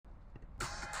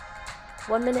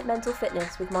1 Minute Mental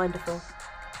Fitness with Mindful.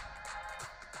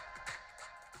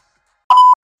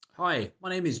 Hi, my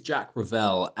name is Jack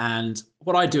Revell, and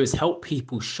what I do is help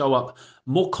people show up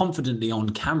more confidently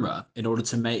on camera in order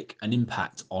to make an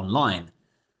impact online.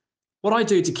 What I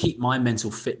do to keep my mental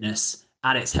fitness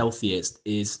at its healthiest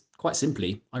is quite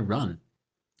simply, I run.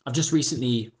 I've just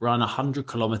recently run 100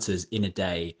 kilometers in a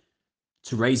day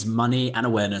to raise money and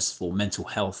awareness for mental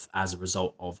health as a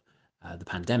result of the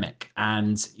pandemic.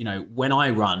 And, when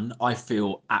I run, I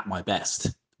feel at my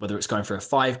best, whether it's going for a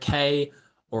 5K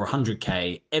or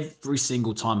 100K, every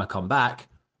single time I come back,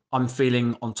 I'm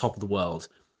feeling on top of the world.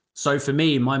 So for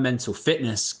me, my mental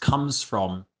fitness comes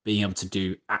from being able to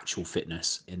do actual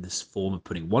fitness in this form of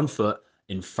putting one foot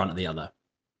in front of the other.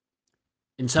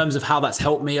 In terms of how that's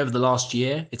helped me over the last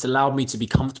year, it's allowed me to be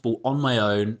comfortable on my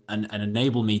own and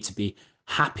enable me to be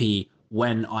happy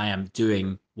when I am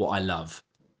doing what I love.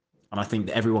 And I think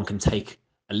that everyone can take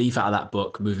a leaf out of that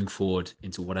book moving forward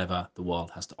into whatever the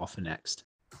world has to offer next.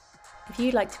 If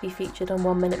you'd like to be featured on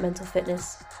 1 Minute Mental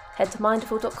Fitness, head to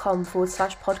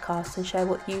mindful.com/podcast and share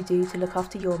what you do to look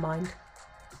after your mind.